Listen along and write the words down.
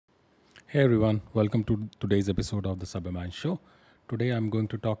Hey everyone, welcome to today's episode of the Cyberman Show. Today I'm going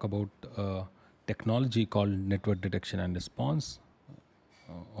to talk about technology called network detection and response,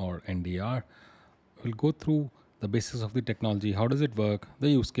 or NDR. We'll go through the basics of the technology, how does it work, the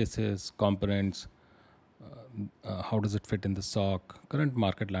use cases, components, how does it fit in the SOC, current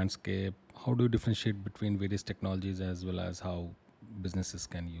market landscape, how do you differentiate between various technologies, as well as how businesses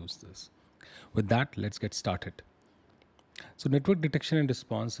can use this. With that, let's get started. So, network detection and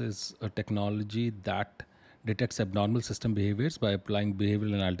response is a technology that detects abnormal system behaviors by applying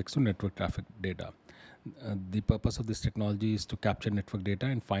behavioral analytics to network traffic data. The purpose of this technology is to capture network data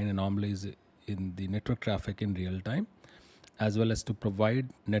and find anomalies in the network traffic in real time, as well as to provide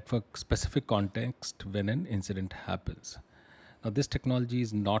network specific context when an incident happens. Now, this technology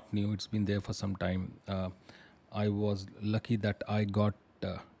is not new, it's been there for some time. I was lucky that I got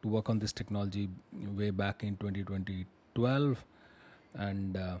to work on this technology way back in 2012,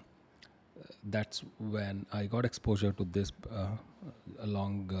 and that's when I got exposure to this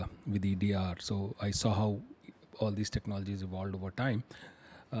along with EDR. So I saw how all these technologies evolved over time.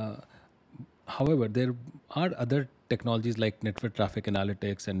 Uh, However, there are other technologies like network traffic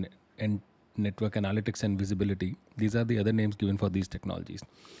analytics and network analytics and visibility. These are the other names given for these technologies.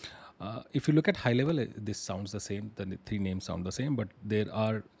 If you look at high level, this sounds the same. The three names sound the same, but there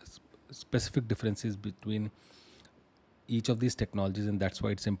are specific differences between each of these technologies, and that's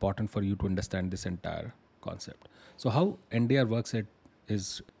why it's important for you to understand this entire concept. So, how NDR works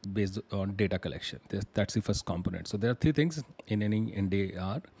is based on data collection. That's the first component. So, there are three things in any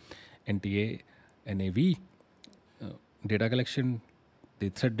NDR: NTA, NAV, data collection, the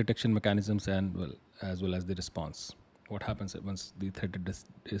threat detection mechanisms, and as well as the response. What happens once the threat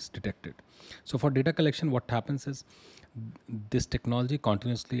is detected? So for data collection, what happens is this technology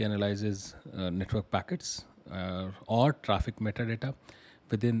continuously analyzes network packets or traffic metadata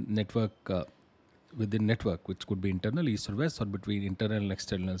within network. Within network, which could be internal, east or west, or between internal and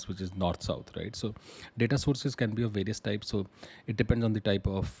externals, which is north south, right? So data sources can be of various types, so it depends on the type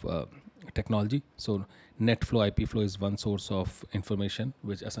of technology. So net flow, IP flow is one source of information,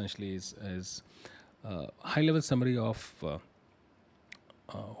 which essentially is high level summary of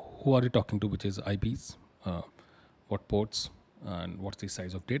who are you talking to, which is IPs, what ports, and what's the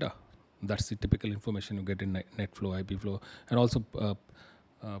size of data. That's the typical information you get in net flow, IP flow, and also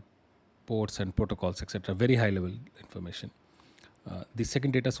ports and protocols, etc. Very high level information. The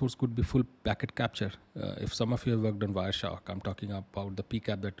second data source could be full packet capture. If some of you have worked on Wireshark, I'm talking about the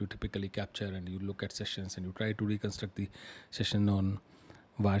PCAP that you typically capture, and you look at sessions and you try to reconstruct the session on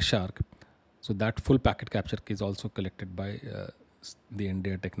Wireshark. So that full packet capture is also collected by the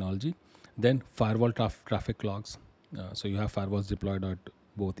NDR technology. Then firewall traffic logs. So you have firewalls deployed at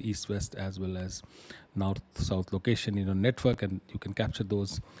both east-west as well as north-south location in your network, and you can capture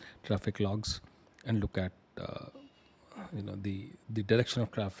those traffic logs and look at the direction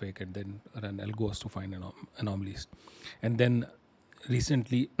of traffic, and then run algos to find anomalies. And then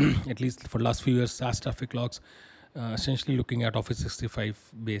recently, at least for last few years, SaaS traffic logs, essentially looking at Office 65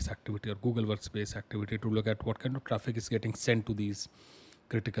 base activity or Google Workspace activity to look at what kind of traffic is getting sent to these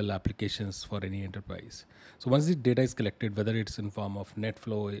critical applications for any enterprise. So once the data is collected, whether it's in form of net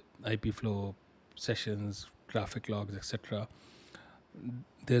flow, IP flow, sessions, traffic logs, etc.,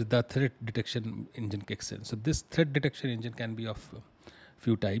 the threat detection engine kicks in. So this threat detection engine can be of a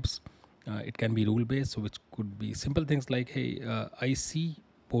few types. It can be rule based, so which could be simple things like, hey, I see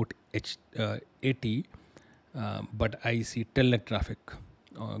port 80, but I see telnet traffic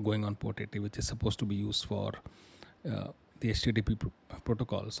going on port 80, which is supposed to be used for the HTTP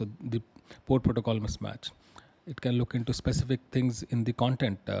protocol. So the port protocol must match. It can look into specific things in the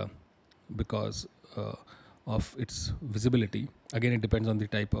content because of its visibility. Again, it depends on the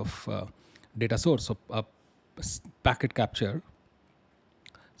type of data source. So a packet capture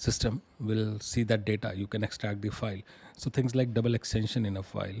system will see that data. You can extract the file. So things like double extension in a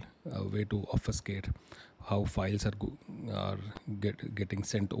file, a way to obfuscate how files are getting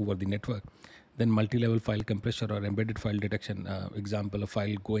sent over the network. Then multi-level file compression or embedded file detection. Example, a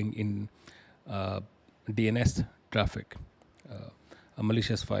file going in DNS traffic, a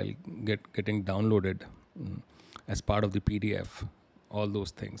malicious file getting downloaded as part of the PDF. All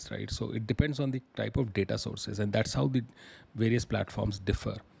those things, right? So it depends on the type of data sources, and that's how the various platforms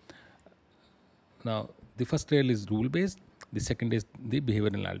differ. Now, the first rail is rule based, the second is the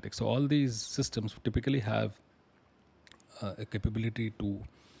behavioral analytics. So all these systems typically have a capability to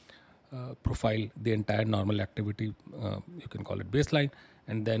profile the entire normal activity. You can call it baseline,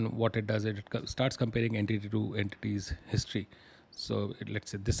 and then what it does is it starts comparing entity to entity's history. So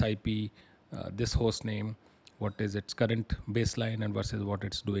let's say this IP, this host name, what is its current baseline and versus what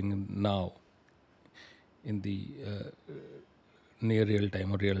it's doing now in the near real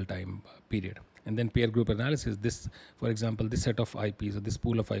time or real time period. And then peer group analysis. This, for example, this set of IPs or this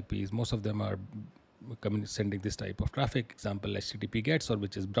pool of IPs, most of them are sending this type of traffic. Example, HTTP gets, or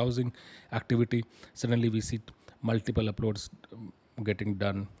which is browsing activity. Suddenly we see multiple uploads getting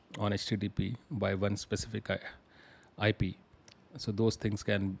done on HTTP by one specific IP. So those things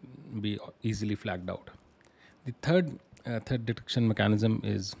can be easily flagged out. The third detection mechanism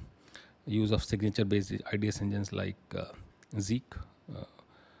is use of signature-based IDS engines like Zeek,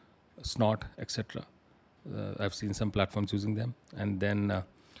 Snort, etc. I've seen some platforms using them. And then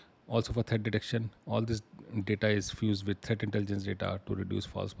also for threat detection, all this data is fused with threat intelligence data to reduce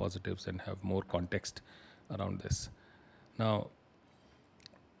false positives and have more context around this. Now,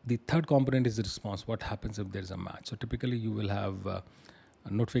 the third component is the response. What happens if there's a match? So typically you will have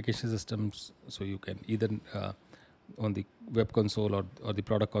notification systems. So you can either on the web console or the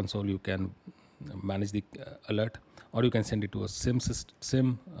product console, you can manage the alert, or you can send it to a SIM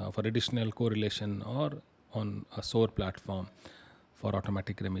for additional correlation, or on a SOAR platform for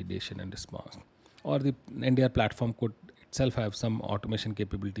automatic remediation and response. Or the NDR platform could itself have some automation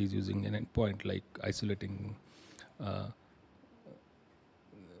capabilities using an endpoint, like isolating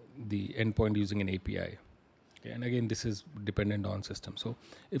the endpoint using an API. Okay, and again, this is dependent on system. So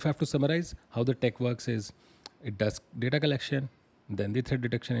if I have to summarize how the tech works is, it does data collection, then the threat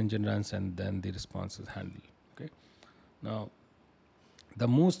detection engine runs, and then the response is handled. Okay. Now, the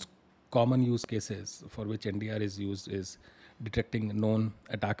most common use cases for which NDR is used is detecting known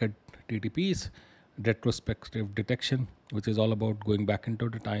attacker TTPs, retrospective detection, which is all about going back into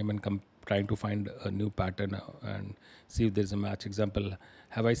the time and trying to find a new pattern and see if there's a match. Example,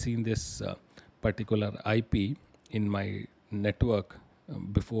 have I seen this particular IP in my network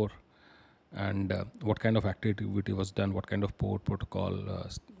before, and what kind of activity was done, what kind of port protocol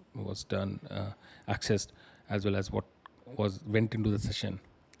was done, accessed, as well as what went into the session.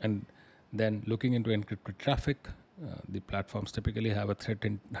 And then looking into encrypted traffic, the platforms typically have a threat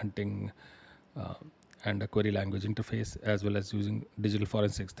hunting and a query language interface, as well as using digital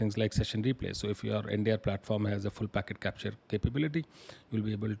forensics, things like session replay. So if your NDR platform has a full packet capture capability, you'll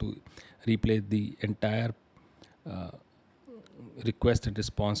be able to replay the entire request and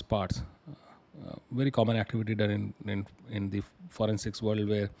response parts. Very common activity done in the forensics world,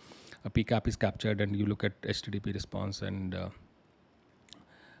 where a PCAP is captured and you look at HTTP response and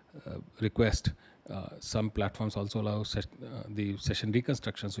request. Some platforms also allow the session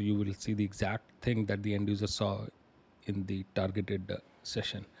reconstruction, so you will see the exact thing that the end user saw in the targeted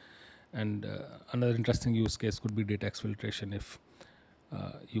session. And another interesting use case could be data exfiltration. If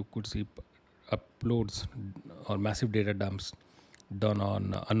you could see uploads or massive data dumps done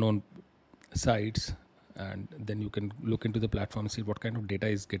on unknown sites, and then you can look into the platform and see what kind of data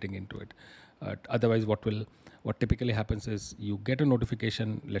is getting into it. Otherwise, what typically happens is you get a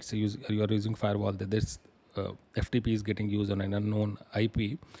notification. Let's say you are using firewall, that this FTP is getting used on an unknown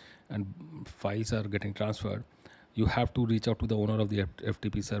IP, and files are getting transferred. You have to reach out to the owner of the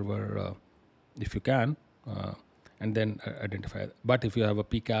FTP server if you can, and then identify it. But if you have a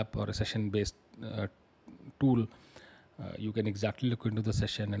PCAP or a session-based tool, you can exactly look into the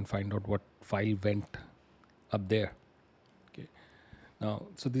session and find out what file went up there. Okay. Now,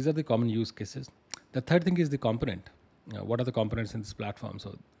 so these are the common use cases. The third thing is the component. What are the components in this platform?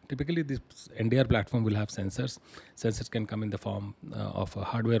 So typically this NDR platform will have sensors. Sensors can come in the form of a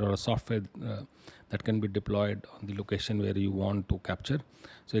hardware or a software that can be deployed on the location where you want to capture.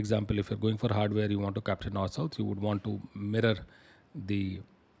 So example, if you're going for hardware, you want to capture north-south, you would want to mirror the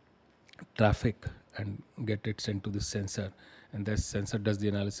traffic and get it sent to the sensor. And this sensor does the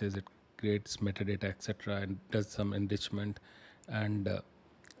analysis, it creates metadata, etc., and does some enrichment, and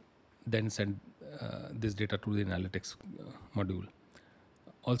then send this data to the analytics module.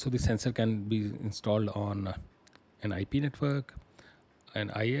 Also, the sensor can be installed on an IP network, an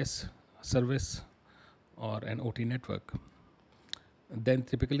IS service, or an OT network. Then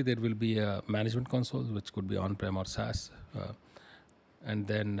typically there will be a management console, which could be on-prem or SaaS. And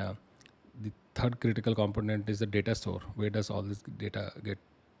then the third critical component is the data store. Where does all this data get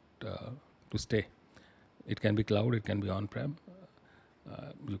to stay? It can be cloud, it can be on-prem.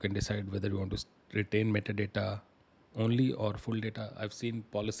 You can decide whether you want to retain metadata only or full data. I've seen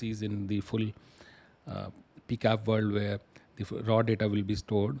policies in the full PCAP world where the raw data will be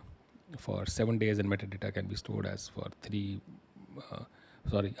stored for 7 days and metadata can be stored as for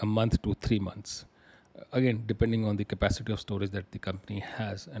a month to 3 months. Again, depending on the capacity of storage that the company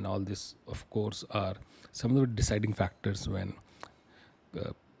has, and all this, of course, are some of the deciding factors when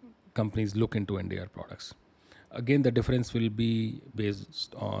companies look into NDR products. Again, the difference will be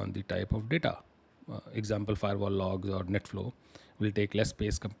based on the type of data. Example, firewall logs or NetFlow will take less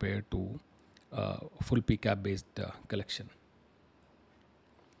space compared to full PCAP based collection.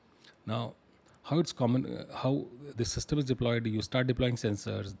 Now, how it's common, how the system is deployed, you start deploying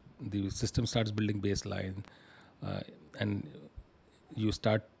sensors, the system starts building baseline, and you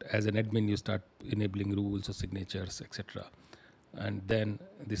start, as an admin, you start enabling rules or signatures, etc. And then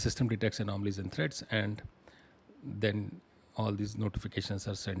the system detects anomalies and threats, and then all these notifications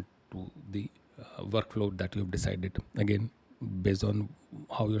are sent to the workflow that you have decided. Again, based on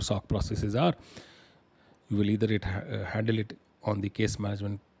how your SOC processes are, you will either handle it on the case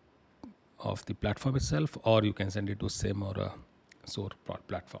management of the platform itself, or you can send it to SIM or a SOAR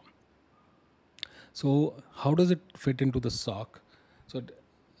platform. So how does it fit into the SOC? So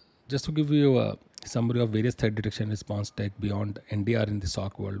just to give you a summary of various threat detection response tech beyond NDR in the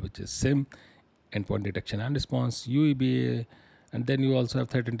SOC world, which is SIM, endpoint detection and response, UEBA, and then you also have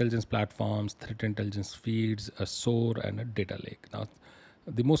threat intelligence platforms, threat intelligence feeds, a SOAR, and a data lake. Now,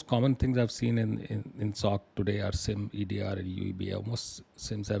 the most common things I've seen in SOC today are SIM, EDR, and UEBA. Most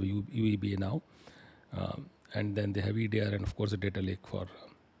SIMs have UEBA now, and then they have EDR, and of course a data lake for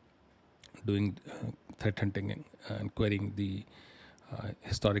doing threat hunting and querying the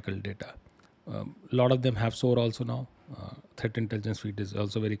historical data. A lot of them have SOAR also now. Threat intelligence feed is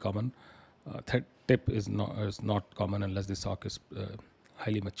also very common. Threat tip is not common unless the SOC is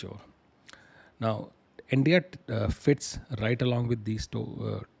highly mature. Now, NDR fits right along with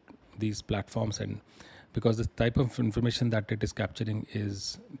these platforms, and because the type of information that it is capturing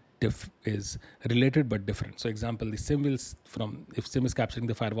is related but different. So, example, the SIM will if SIM is capturing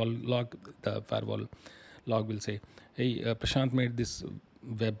the firewall log will say, "Hey, Prashant made this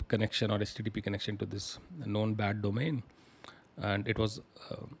web connection or HTTP connection to this known bad domain, and it was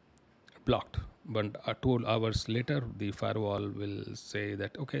blocked." But 2 hours later, the firewall will say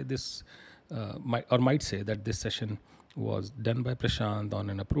that, okay, this might say that this session was done by Prashant on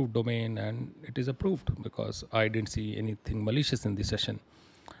an approved domain, and it is approved because I didn't see anything malicious in the session.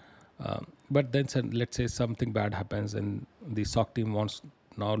 But then let's say something bad happens and the SOC team wants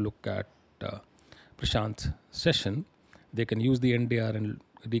now look at Prashant's session. They can use the NDR and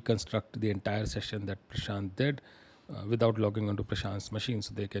reconstruct the entire session that Prashant did without logging onto Prashant's machine.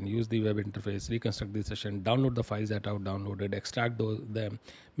 So they can use the web interface, reconstruct the session, download the files that are downloaded, extract them,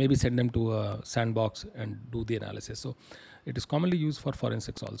 maybe send them to a sandbox and do the analysis. So it is commonly used for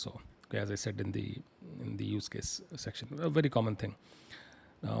forensics also. Okay, as I said in the use case section, a very common thing.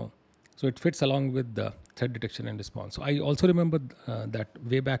 Now, so it fits along with the threat detection and response. So I also remember that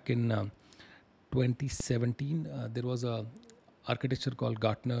way back in 2017, there was a architecture called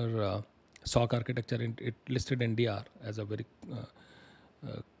Gartner SOC architecture, and it listed NDR as a very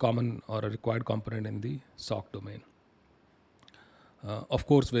common or a required component in the SOC domain. Of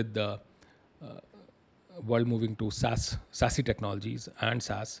course, with the world moving to SASE technologies and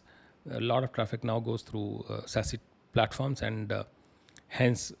SaaS, a lot of traffic now goes through SASE platforms, and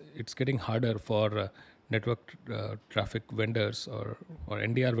hence it's getting harder for network traffic vendors or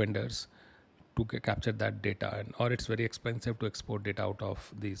NDR vendors to capture that data, or it's very expensive to export data out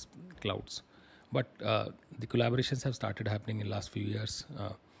of these clouds. But the collaborations have started happening in last few years,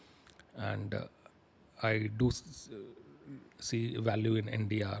 and I do see value in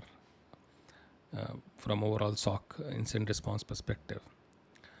NDR from overall SOC incident response perspective.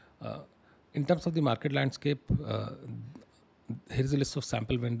 In terms of the market landscape, here's a list of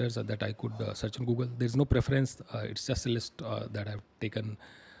sample vendors that I could search on Google. There's no preference. It's just a list that I've taken.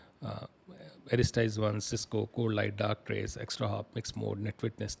 Arista is one, Cisco, CoreLight, Darktrace, ExtraHop, Mixed-Mode,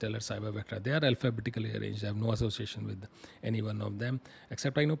 NetWitness, Stellar, CyberVectra. They are alphabetically arranged. I have no association with any one of them,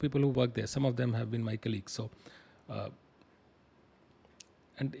 except I know people who work there. Some of them have been my colleagues. So,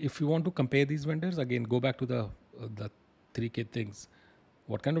 and if you want to compare these vendors, again, go back to the 3 key things.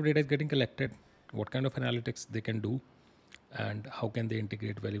 What kind of data is getting collected? What kind of analytics they can do? And how can they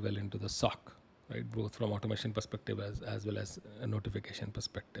integrate very well into the SOC, right? Both from automation perspective as well as a notification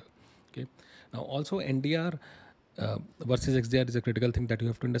perspective. Okay. Now, also NDR versus XDR is a critical thing that you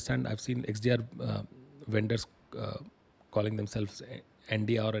have to understand. I've seen XDR vendors calling themselves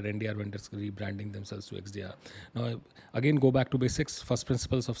NDR, or NDR vendors rebranding themselves to XDR. Now, again, go back to basics. First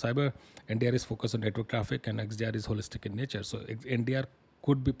principles of cyber. NDR is focused on network traffic, and XDR is holistic in nature. So NDR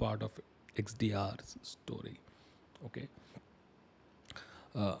could be part of XDR's story. Okay.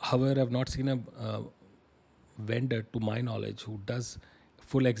 However, I've not seen a vendor, to my knowledge, who does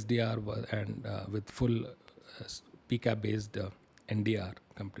full XDR and with full PCAP-based NDR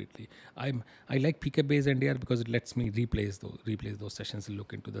completely. I like pickup based NDR because it lets me replace those sessions and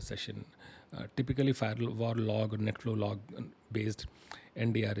look into the session. Typically, firewall log or netflow log based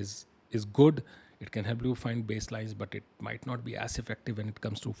NDR is good. It can help you find baselines, but it might not be as effective when it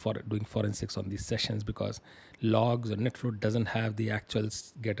comes to doing forensics on these sessions, because logs or netflow doesn't have the actual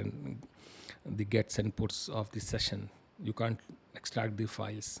the gets and puts of the session. You can't extract the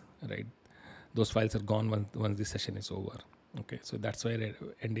files, right? Those files are gone once the session is over. Okay, so that's why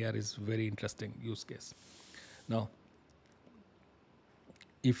NDR is very interesting use case. Now,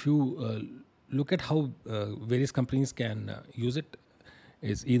 if you look at how various companies can use it,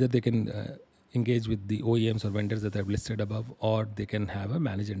 is either they can engage with the OEMs or vendors that I've listed above, or they can have a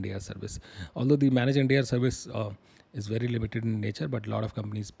managed NDR service. Although the managed NDR service is very limited in nature, but a lot of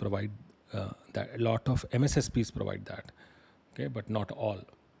companies provide that. A lot of MSSPs provide that, okay, but not all.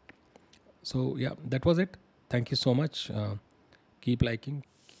 So yeah, that was it. Thank you so much. Keep liking,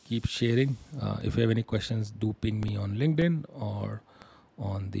 keep sharing. If you have any questions, do ping me on LinkedIn or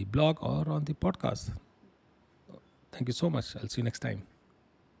on the blog or on the podcast. Thank you so much. I'll see you next time.